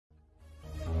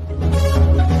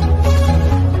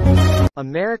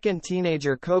American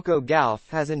teenager Coco Gauff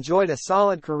has enjoyed a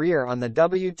solid career on the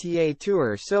WTA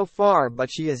Tour so far, but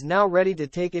she is now ready to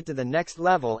take it to the next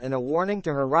level. In a warning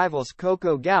to her rivals,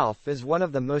 Coco Gauff is one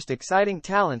of the most exciting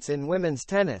talents in women's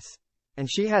tennis, and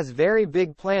she has very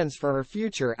big plans for her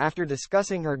future after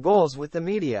discussing her goals with the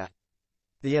media.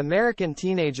 The American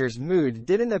teenager's mood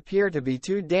didn't appear to be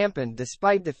too dampened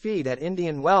despite defeat at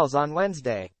Indian Wells on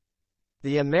Wednesday.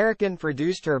 The American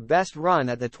produced her best run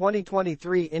at the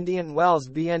 2023 Indian Wells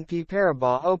BNP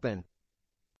Paribas Open,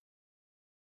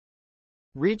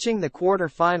 reaching the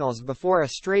quarter-finals before a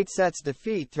straight-sets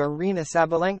defeat to Aryna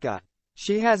Sabalenka.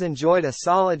 She has enjoyed a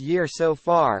solid year so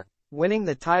far, winning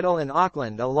the title in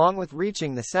Auckland along with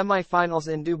reaching the semi-finals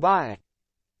in Dubai.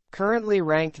 Currently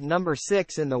ranked number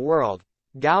 6 in the world,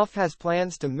 Gauff has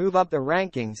plans to move up the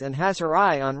rankings and has her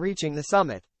eye on reaching the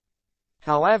summit.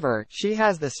 However, she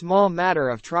has the small matter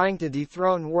of trying to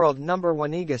dethrone world number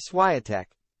 1 Iga Swiatek,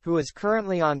 who is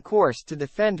currently on course to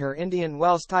defend her Indian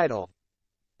Wells title.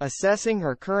 Assessing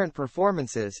her current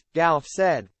performances, Gauff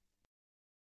said,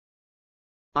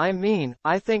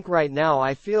 I think right now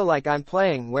I feel like I'm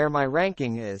playing where my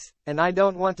ranking is, and I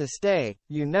don't want to stay,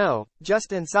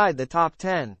 just inside the top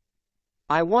 10.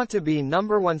 I want to be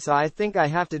number 1, so I think I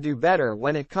have to do better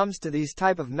when it comes to these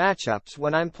type of matchups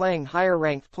when I'm playing higher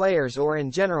ranked players or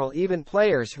in general even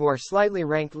players who are slightly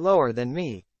ranked lower than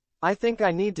me. I think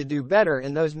I need to do better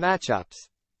in those matchups.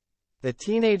 The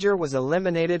teenager was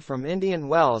eliminated from Indian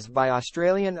Wells by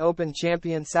Australian Open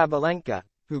champion Sabalenka,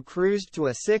 who cruised to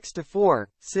a 6-4,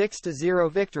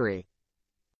 6-0 victory.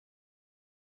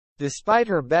 Despite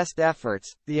her best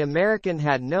efforts, the American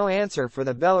had no answer for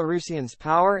the Belarusian's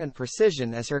power and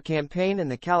precision as her campaign in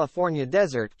the California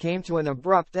desert came to an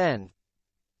abrupt end.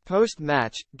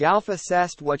 Post-match, Gauff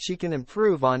assessed what she can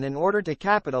improve on in order to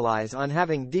capitalize on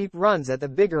having deep runs at the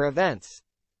bigger events.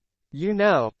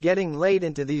 Getting late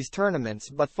into these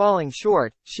tournaments but falling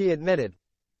short, she admitted.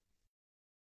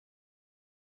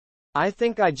 I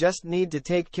think I just need to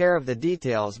take care of the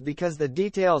details because the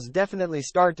details definitely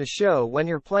start to show when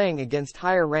you're playing against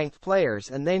higher ranked players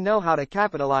and they know how to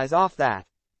capitalize off that.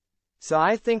 So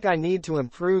I think I need to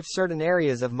improve certain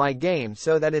areas of my game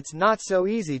so that it's not so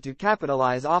easy to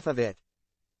capitalize off of it.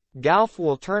 Gauff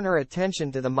will turn her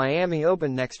attention to the Miami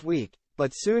Open next week,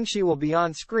 but soon she will be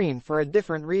on screen for a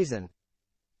different reason.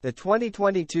 The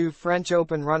 2022 French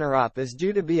Open runner-up is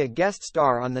due to be a guest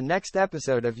star on the next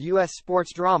episode of U.S.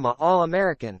 sports drama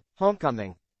All-American: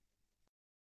 Homecoming.